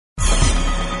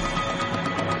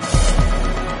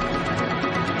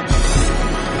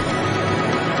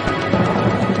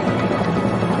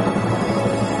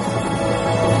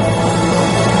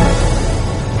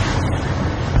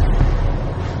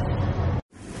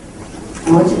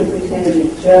I want you to pretend that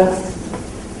you're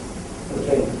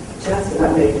just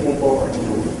about ready to move forward.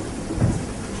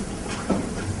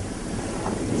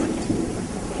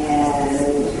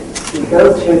 And you go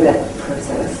through that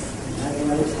process. I'm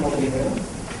going to tell you.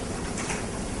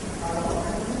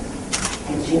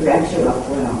 And she wraps you up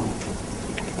well.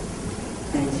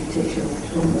 And she takes you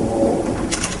to a wall.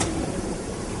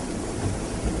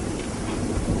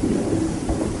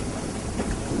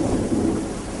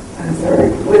 I'm sorry,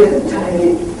 with a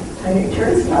tiny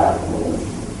turnstile.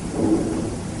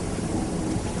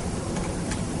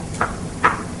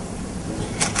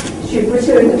 She puts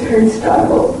you in the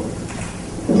turnstile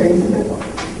and brings the middle.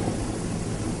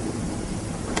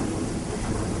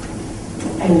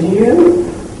 And you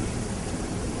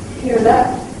hear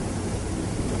that.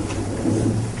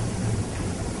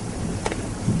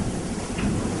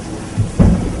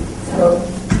 So,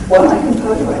 while I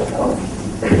compose myself,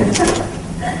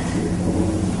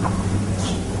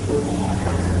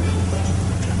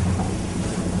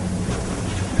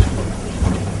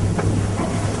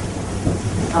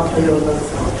 I'll play you a little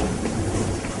song.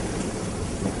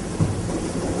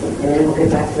 And then we'll get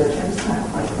back to the turnstile,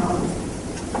 I promise.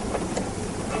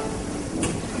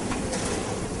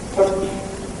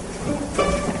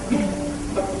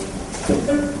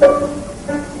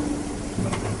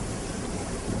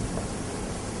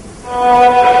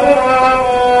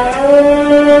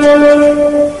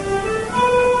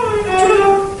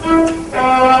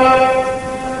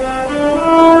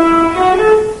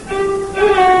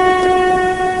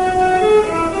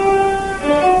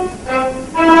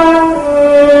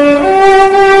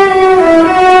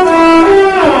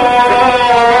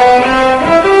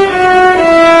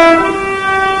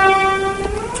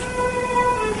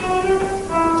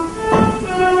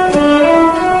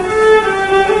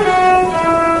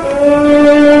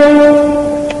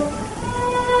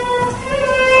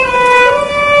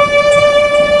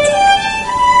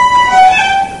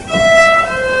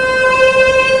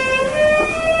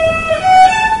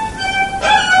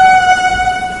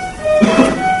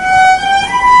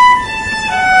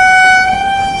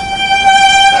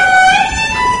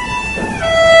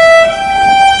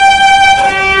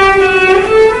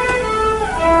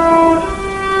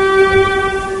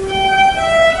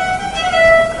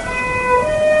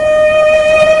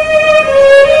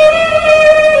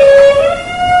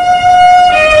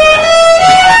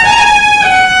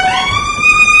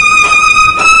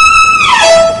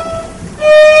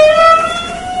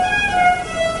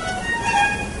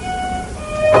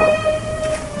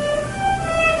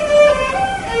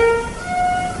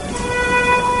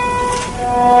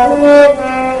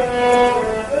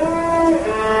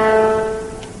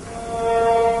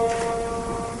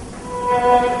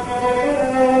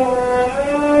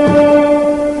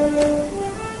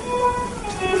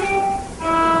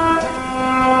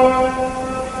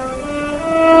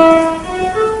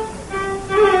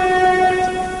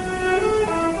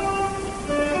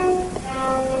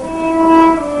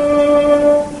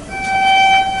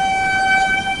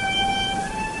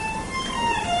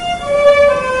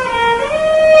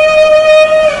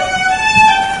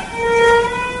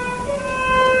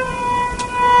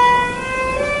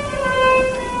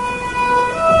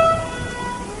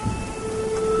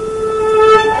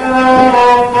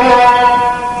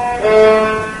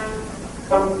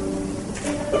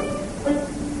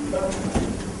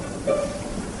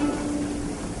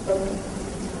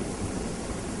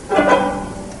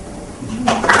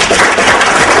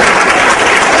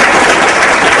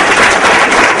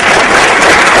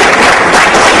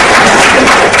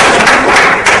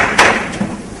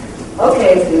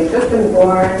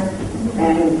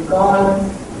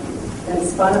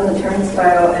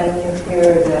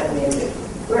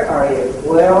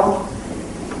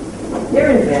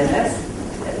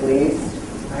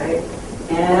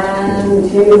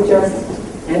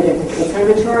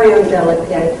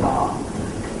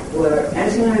 Where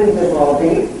Edwin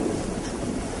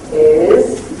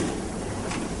is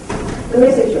the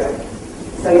music director.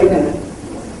 So you're going to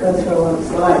go through a lot of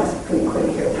slides pretty quick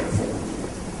here.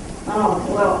 Oh,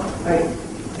 well, right.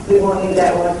 We won't need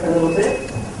that one for a little bit.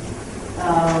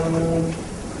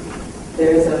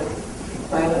 There's a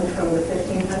violin from the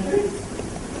 1500s.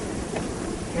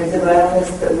 Here's a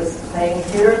violinist that was playing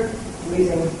here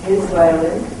using his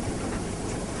violin,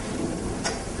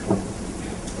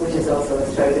 which is also a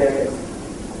Stradivarius,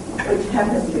 which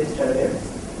happens to be a Stradivarius.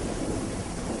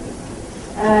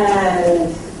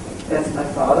 And that's my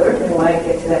father. We might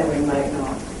get to that, we might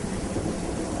not.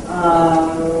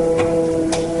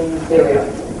 There we are.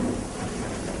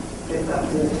 Get back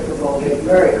to the typical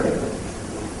very quickly.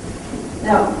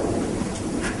 Now,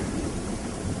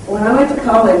 when I went to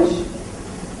college,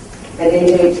 At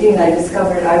age 18, I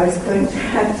discovered I was going to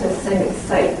have to sing at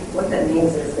sight. What that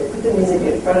means is they put the music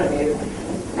in front of you,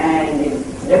 and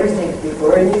you've never seen it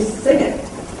before, and you sing it.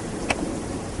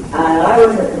 And I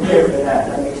wasn't prepared for that,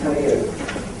 let me tell you.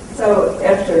 So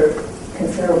after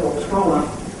considerable trauma,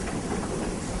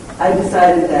 I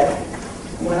decided that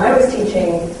when I was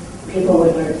teaching, people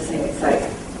would learn to sing at sight.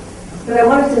 But I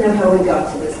wanted to know how we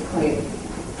got to this point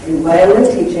in violin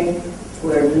teaching,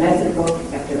 where method book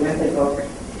after method book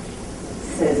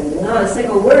says not a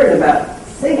single word about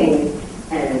singing.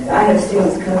 And I have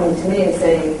students coming to me and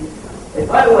saying,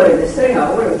 if I wanted to sing,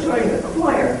 I would have joined the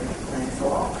choir. Thanks a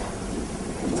lot.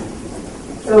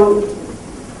 So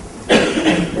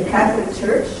the Catholic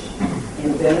Church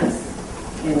in Venice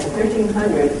in the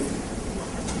 1300s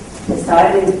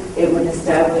decided it would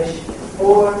establish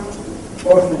 4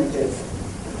 orphanages,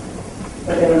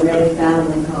 but they were really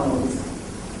family homes.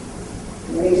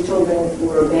 These children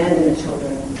were abandoned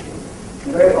children,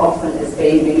 very often as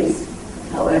babies.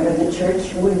 However, the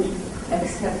church would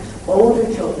accept older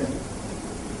children.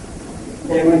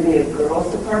 There would be a girls'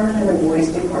 department and a boys'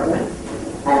 department.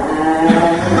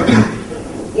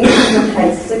 Each of them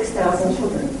had 6,000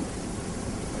 children.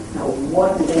 Now,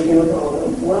 what did they do with all of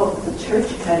them? Well, the church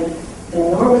had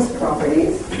enormous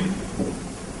properties,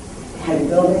 had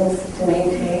buildings to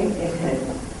maintain, it had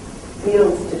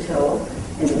fields to till,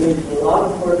 and it needed a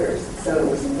lot of workers. So it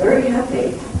was very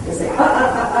happy to say,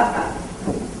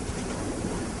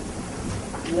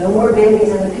 no more babies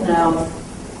in the canals.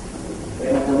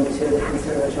 We're going to the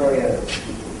conservatorios.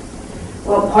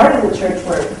 Well, part of the church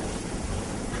work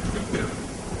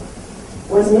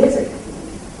was music,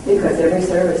 because every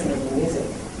service needed music.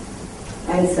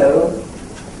 And so,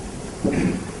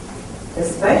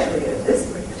 especially at this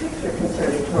particular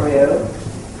conservatorio,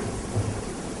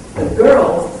 the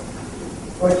girls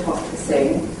were taught to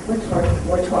sing, were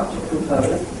taught to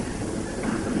compose,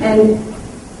 and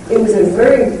it was a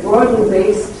very broadly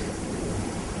based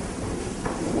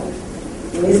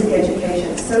music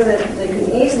education, so that they could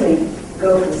easily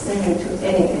go from singing to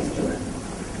any instrument.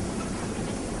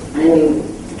 I mean,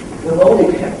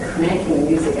 Vivaldi kept cranking the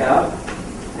music out.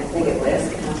 I think at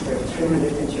last count there were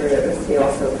 300 concertos. He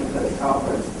also composed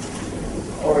operas,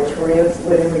 oratorios,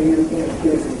 whatever you know, he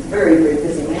was a very, very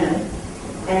busy man.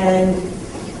 And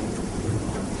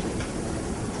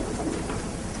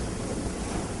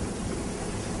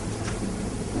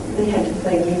they had to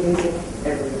play new music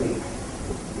every week.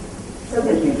 So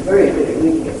they'd be very good at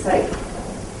reading at sight.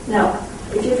 Now,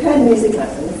 if you've had music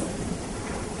lessons,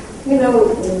 you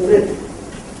know that,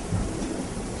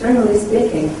 generally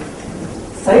speaking,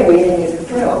 sight reading is a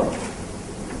thrill.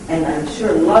 And I'm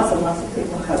sure lots and lots of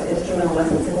people have instrumental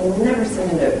lessons and will never sing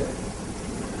a note.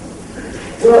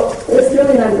 Well, it's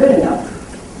really not good enough.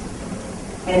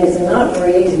 And it's not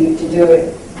very easy to do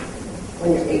it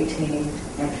when you're 18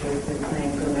 after you've been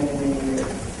playing for many, many years.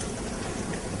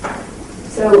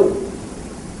 So,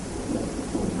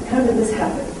 how did this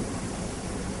happen?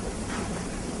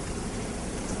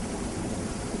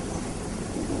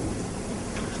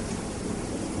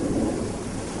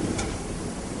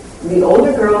 The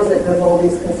older girls at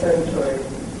Vivaldi's conservatory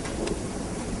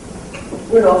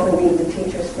would often be the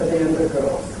teachers for the younger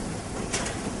girls.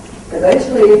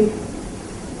 Eventually,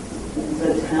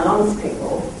 the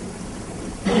townspeople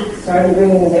started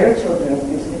bringing their children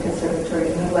into the conservatory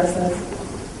to have lessons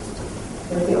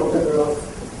with the older girls.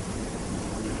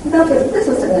 Now, this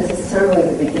wasn't necessarily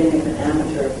the beginning of an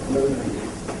amateur movement.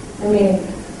 I mean,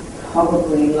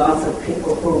 probably lots of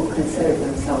people who considered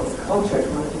themselves cultured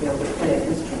wanted to be able to play an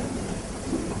instrument.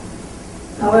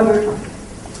 However,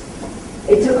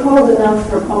 it took hold enough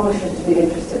for publishers to be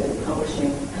interested in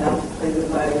publishing how to play the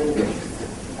violin.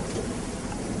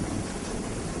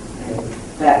 And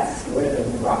that's where the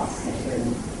rocks set in.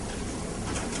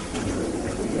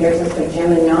 Here's Mr.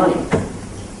 Jani,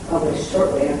 published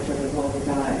shortly after Vivaldi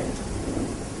died.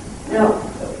 Now,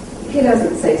 he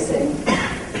doesn't say sing.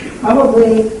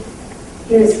 Probably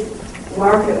his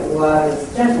market was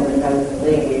gentlemen rather than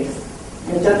ladies,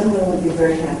 and gentlemen would be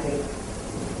very happy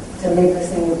to leave the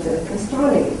singing to the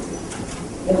castrati.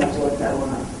 You'll have to look that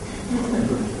one up.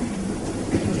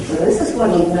 So this is what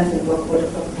a method book would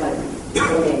have looked like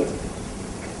for me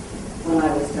when I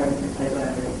was starting to play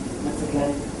violin. Once again,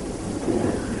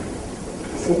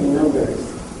 see the numbers,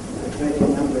 the writing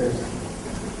numbers.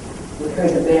 We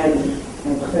heard the band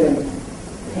include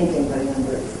painting by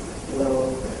numbers.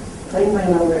 Well, playing by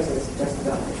numbers is just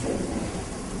about the same thing.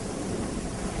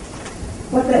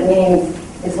 What that means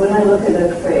is when I look at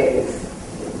a phrase,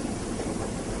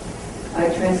 I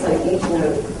translate each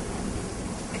note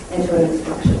into an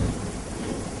instruction.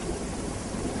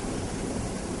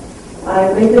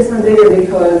 I made this one bigger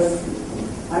because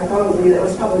that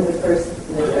was probably the first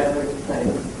note I ever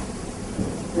played.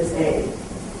 This A.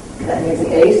 That means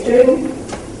the A string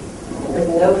with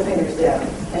no fingers down,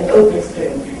 an open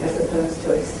string as opposed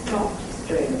to a stopped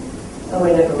string. Oh,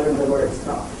 we never learned the word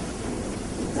stop.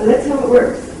 So that's how it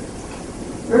works.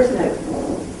 First note,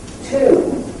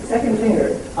 2, second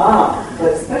finger.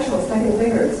 But special second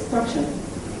finger instruction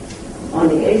on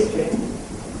the A string.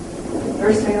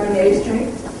 First finger on the A string,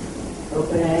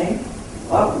 open A,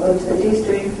 up, move to the D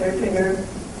string, third finger,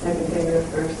 second finger,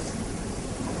 first,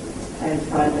 and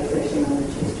finally finishing on the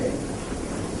G string.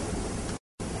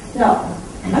 Now,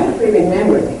 I have a pretty big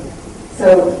memory,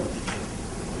 so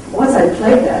once I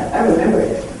played that, I remembered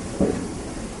it.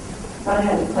 But I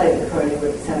had to play it before I knew what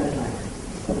it sounded like.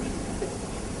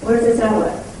 What does it sound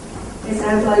like? It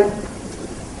sounds like,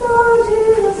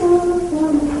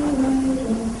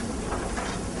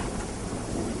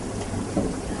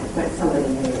 but somebody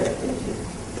knew that, didn't you?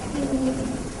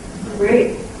 Great.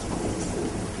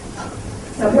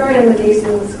 So here I am with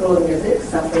Eastman School of Music,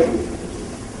 suffering.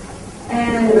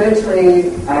 And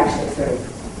eventually, I actually sort of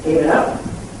gave it up.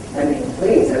 I mean,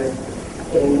 please, I was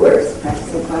getting worse,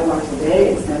 practicing 5 hours a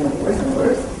day, it's sounding worse and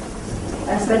worse.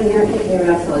 I spent a year kicking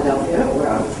around Philadelphia, where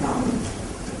I was from.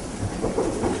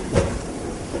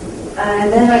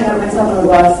 And then I got myself on a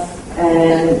bus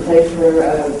and played for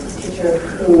a teacher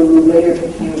who later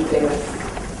became famous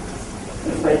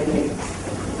in spite of me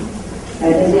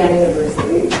at Indiana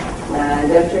University.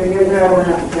 And after a year there, I went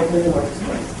out to play for the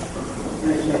orchestra.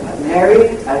 And I got married.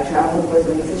 I traveled with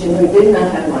a musician who did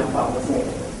not have my problems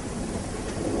music.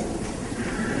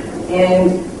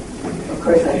 And of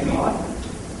course I taught.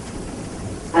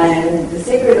 And the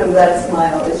secret of that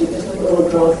smile is you just look at little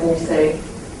girls and you say,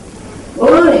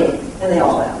 "Baloney!" and they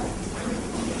all laugh.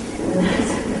 And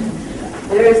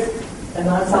there's an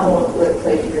ensemble that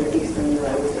played here in Eastman that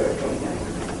I was very going at.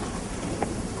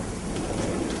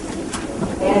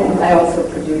 And I also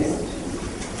produced,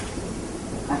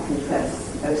 I confess,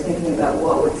 I was thinking about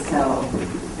what would sell.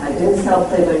 I didn't sell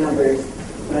play by numbers,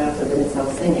 but I also didn't sell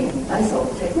singing. I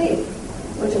sold technique,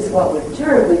 which is what we're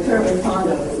terribly, terribly fond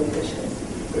of as musicians.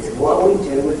 It's what we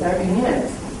do with our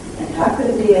hands. And how could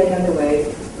it be any other way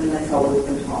when that's all we've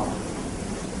been taught?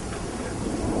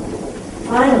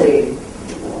 Finally,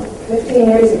 15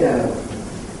 years ago,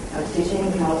 I was teaching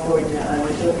in California. I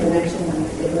went to a convention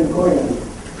with Edwin Gordon.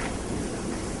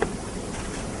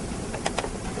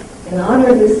 In honor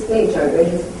of this speech, I read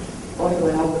his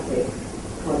autobiography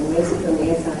called Music from the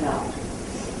Inside Out.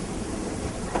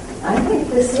 I think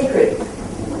the secret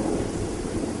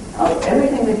of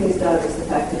everything that he's done is the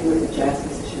fact that he was a jazz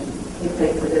musician. He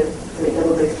played for the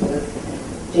double bass for the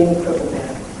Jimmy Crooker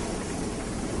band.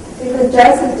 Because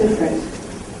jazz has different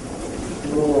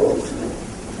rules.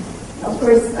 Of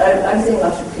course, I've seen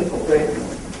lots of people break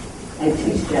and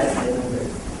teach jazz by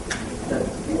numbers. So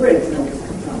where does numbers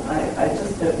come from? I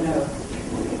just don't know.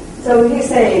 So he's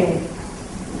saying,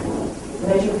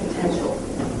 measure potential.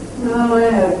 No, I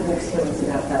have mixed feelings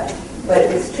about that. But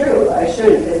it's true. I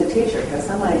should, as a teacher, have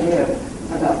some idea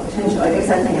about potential. I guess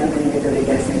I think I'm going to be good at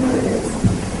guessing what it is.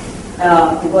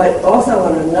 But also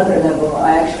on another level,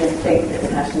 I actually think that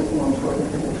passion is more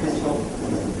important than potential.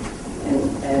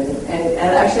 And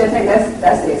actually, I think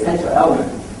that's the essential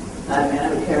element. I mean, I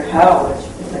don't care how much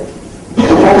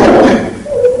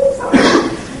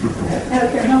I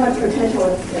don't care how much potential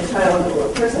a child or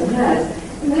a person has,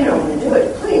 and they don't want to do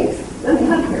it. Please, let me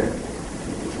help here.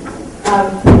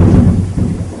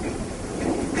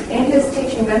 And his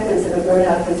teaching methods that have grown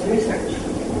out of his research.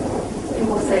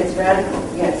 People say it's radical.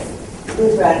 Yes, it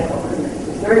is radical, isn't it?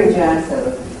 It's very jazz,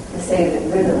 though, to say that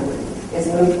rhythm is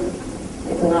movement.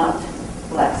 It's not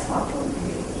black spot on the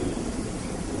page.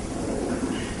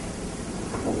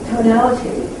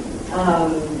 Tonality.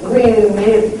 We may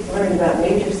have learned about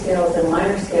major scales and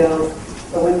minor scales,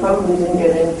 but we probably didn't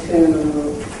get into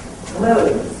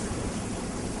modes,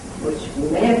 which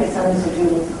may have had something to do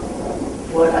with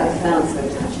what I found so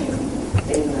touching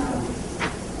in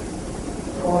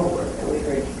form work that we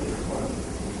heard before.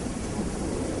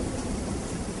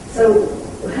 So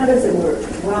how does it work?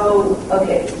 Well,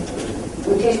 okay,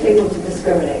 we teach people to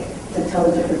discriminate, to tell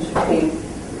the difference between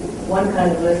one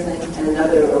kind of listening and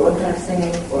another, or one kind of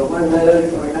singing, or one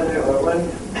mode or another, or one,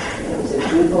 is it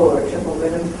duple or triple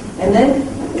rhythm. And then,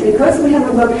 because we have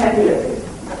a vocabulary,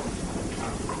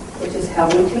 which is how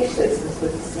we teach this, is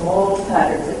with small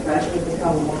patterns that gradually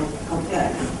become more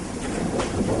complex,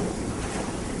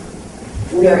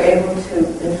 we are able to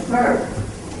infer.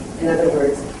 In other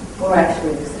words, we're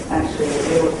actually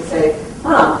able to say,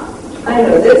 I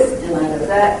know this, and I know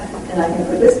that, and I can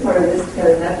put this part of this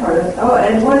together, that part of it. Oh,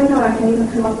 and one time I can even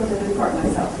come up with a new part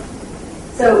myself.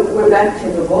 So we're back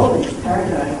to Vivaldi's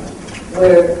paradigm,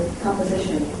 where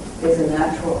composition is a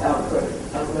natural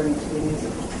outgrowth of learning to be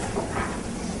musical.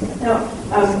 Now,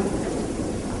 I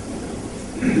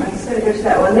sort of get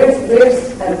that one.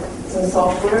 There's some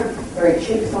software, very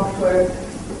cheap software,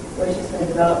 which has been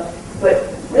developed. But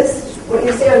this, what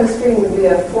you see on the screen, would be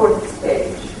a fourth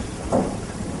stage.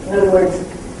 In other words,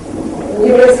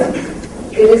 you listen.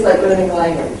 It is like learning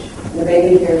language. The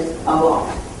baby hears a lot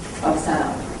of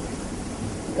sound.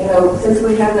 You know, since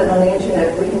we have that on the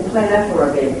internet, we can play that for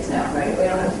our babies now, right? We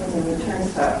don't have to return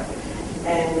stuff.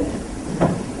 And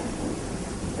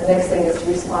the next thing is to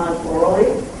respond orally.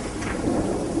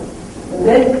 And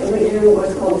then we do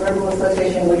what's called verbal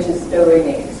association, which is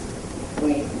do-re-mis.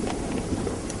 We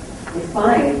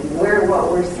find where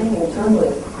what we're singing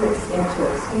tonally fits into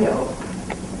a scale.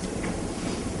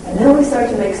 And then we start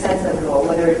to make sense of it all,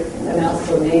 whether it amounts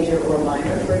to a major or a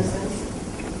minor, for instance.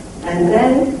 And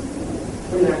then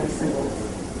we learn the symbols.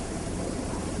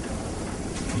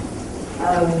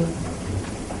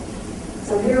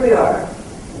 So here we are.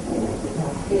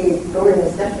 Gordon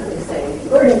is definitely saying,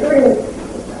 Gordon,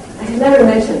 I have never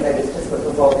mentioned that it's just what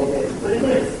Vivaldi did, but it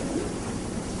is.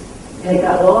 And it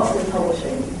got lost in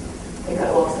publishing. It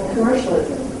got lost in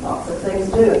commercialism. Lots of things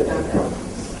do, don't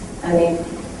they? I mean,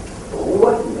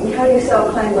 how do you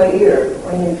sell playing by ear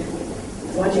when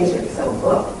it's much easier to sell a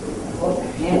book? Hold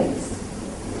your hands.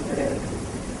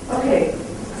 Okay,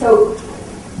 so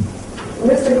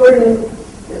Mr. Gordon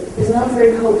is not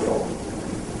very hopeful.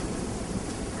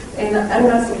 And I'm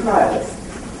not surprised.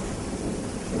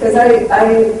 Because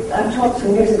I've talked to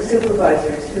music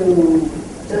supervisors who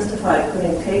justify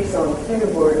putting tapes on the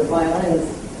fingerboard of violins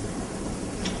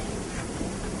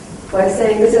by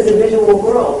saying this is a visual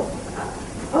world.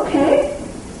 Okay,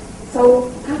 so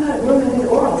how about learning the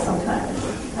oral sometimes?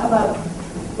 How about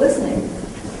listening?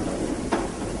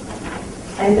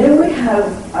 And then we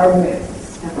have our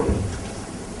myths.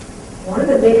 One of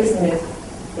the biggest myths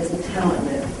is the talent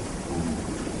myth.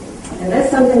 And that's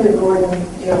something that Gordon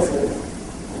deals with.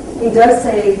 He does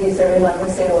say, he's certainly not going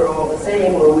to say we're all the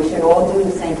same or we should all do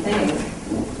the same thing.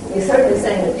 He's certainly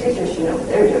saying that teachers should know what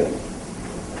they're doing.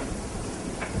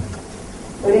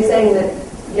 But he's saying that,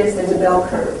 yes, there's a bell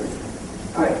curve.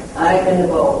 All right, I'm in the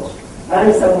bulge.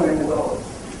 I'm somewhere in the bulge.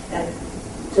 And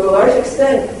to a large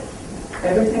extent,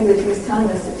 everything that he's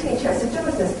telling us to teach has to do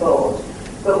with this bulge.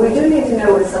 But we do need to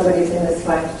know when somebody's in this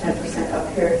 5 to 10%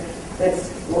 up here,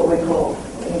 that's what we call,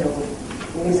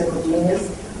 musical genius,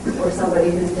 or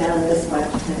somebody who's down this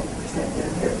 5 to 10%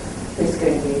 down here, who's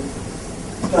going to be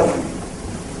struggling.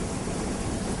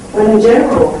 But in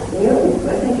general,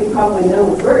 I think you probably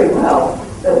know very well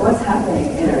that what's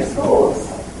happening in our schools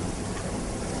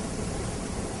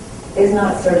is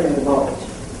not serving the bulge.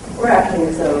 We're acting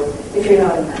as though if you're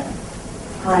not in that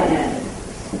high end,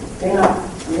 you're not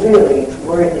really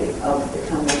worthy of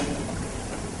becoming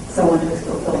someone who's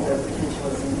fulfilled their potential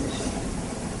as a musician.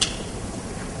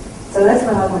 So that's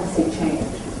what I want to see change.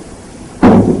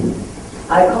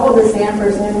 I call this the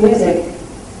Emperor's New Music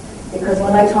because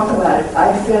when I talk about it,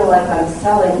 I feel like I'm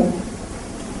selling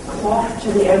cloth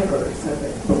to the Emperor. So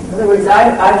that, in other words, I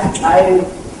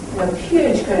have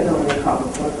huge credibility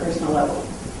problems on a personal level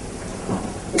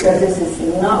because this is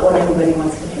not what everybody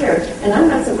wants to hear. And I'm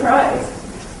not surprised.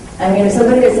 I mean, if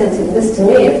somebody had said this to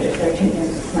me after 13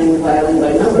 years of playing the violin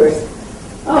by numbers,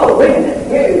 oh, wait a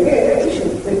minute, you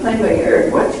should be playing by ear.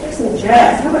 Why don't you do some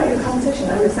jazz? How about your composition?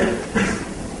 I would say,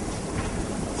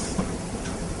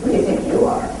 who do you think you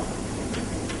are?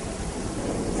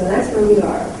 So that's where we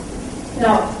are.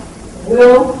 Now,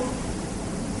 will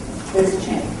this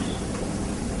change?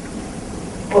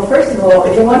 Well, first of all,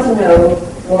 if you want to know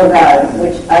more about it,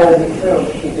 which I would be thrilled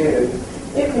if you do,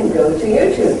 you can go to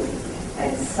YouTube.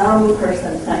 And some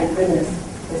person, thank goodness,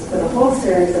 has put a whole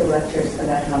series of lectures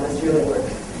about how this really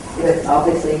works. Because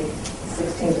obviously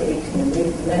 16 to 18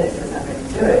 minutes is not going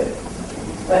to do it.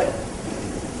 But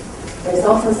there's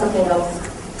also something else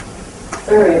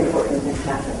very important that's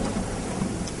happened.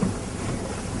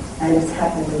 And it's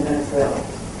happened in Venezuela.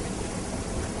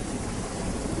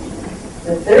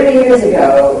 So 30 years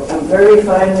ago, a very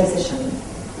fine musician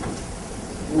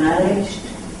managed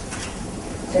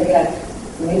to get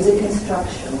music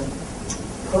instruction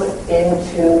put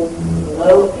into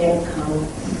low-income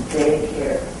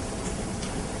daycare.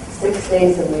 6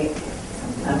 days a week,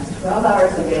 sometimes 12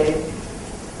 hours a day.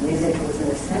 Music was an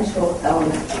essential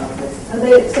element of this.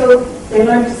 So they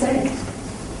learned to sing.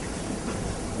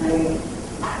 I mean,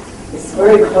 it's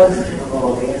very close to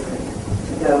Vivaldi, isn't it,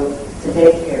 to go to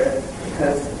daycare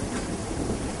because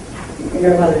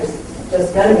your mother's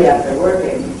just got to be out there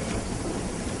working,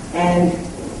 and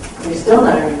you're still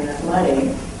not earning enough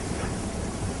money,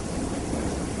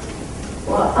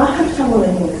 well, I'll have trouble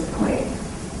making this point.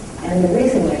 And the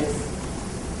reason is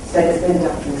that it's been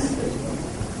documented.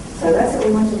 So that's what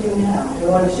we want to do now. We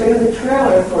want to show you the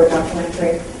trailer for a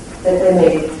documentary that they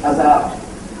made about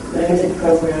the music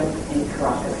program in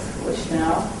Caracas, which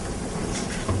now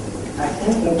I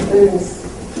think includes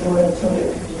more than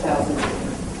 250,000 people.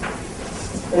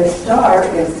 Their star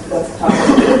is what's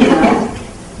talking about now,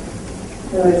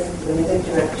 who is the music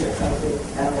director of the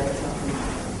Allentown.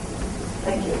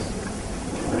 Thank you.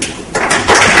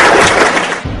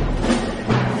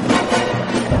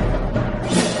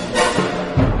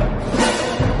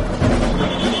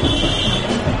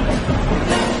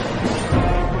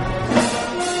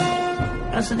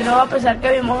 Nosotros, a pesar que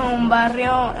vivimos en un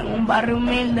barrio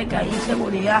humilde, que hay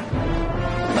inseguridad,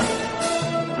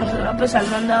 nosotros a pesar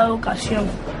no han dado educación.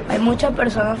 Hay muchas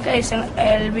personas que dicen,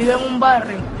 él vive en un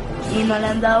barrio y no le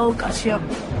han dado educación.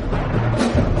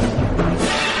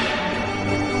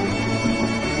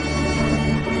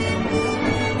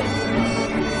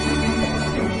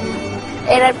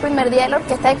 Era el primer día de la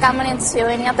orquesta de cámara, entonces yo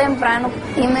venía temprano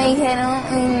y me dieron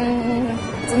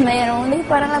un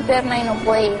disparo en la pierna y no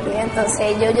pude ir.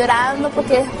 Entonces yo llorando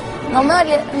porque no me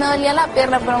dolía la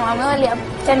pierna, pero más me dolía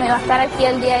que no iba a estar aquí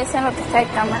el día ese en la orquesta de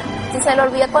cámara. Y se le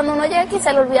olvida, cuando uno llega aquí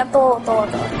se le olvida todo.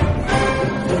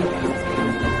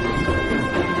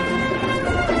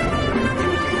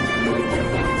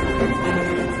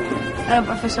 El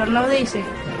profesor nos dice,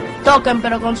 toquen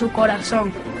pero con su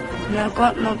corazón,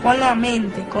 no con la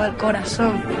mente, con el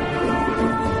corazón.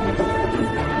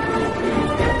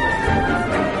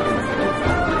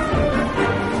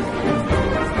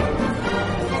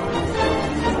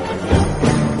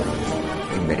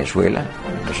 En Venezuela,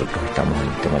 nosotros estamos en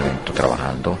este momento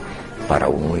trabajando para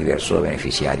un universo de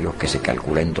beneficiarios que se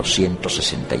calcula en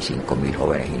 265.000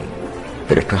 jóvenes y niños.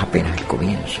 Pero esto es apenas el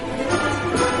comienzo.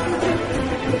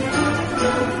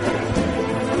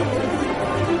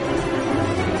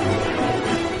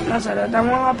 Nosotros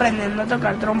estamos aprendiendo a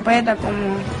tocar trompeta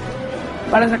como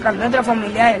para sacar nuestra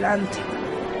familia adelante.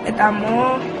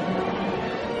 Estamos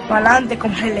para adelante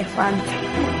como el elefante.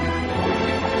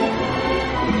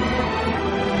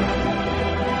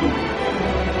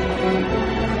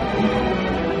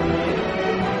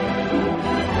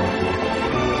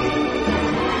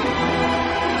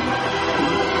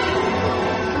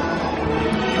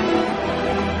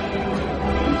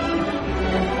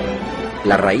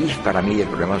 La raíz para mí del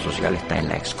problema social está en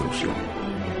la exclusión.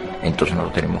 Entonces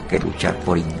nosotros tenemos que luchar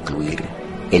por incluir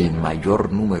el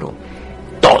mayor número,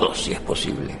 todos si es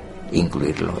posible,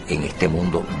 incluirlos en este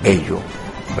mundo bello,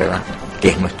 ¿verdad?, que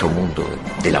es nuestro mundo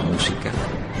de la música,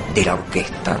 de la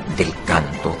orquesta, del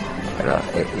canto, ¿verdad?,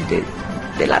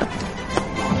 del arte.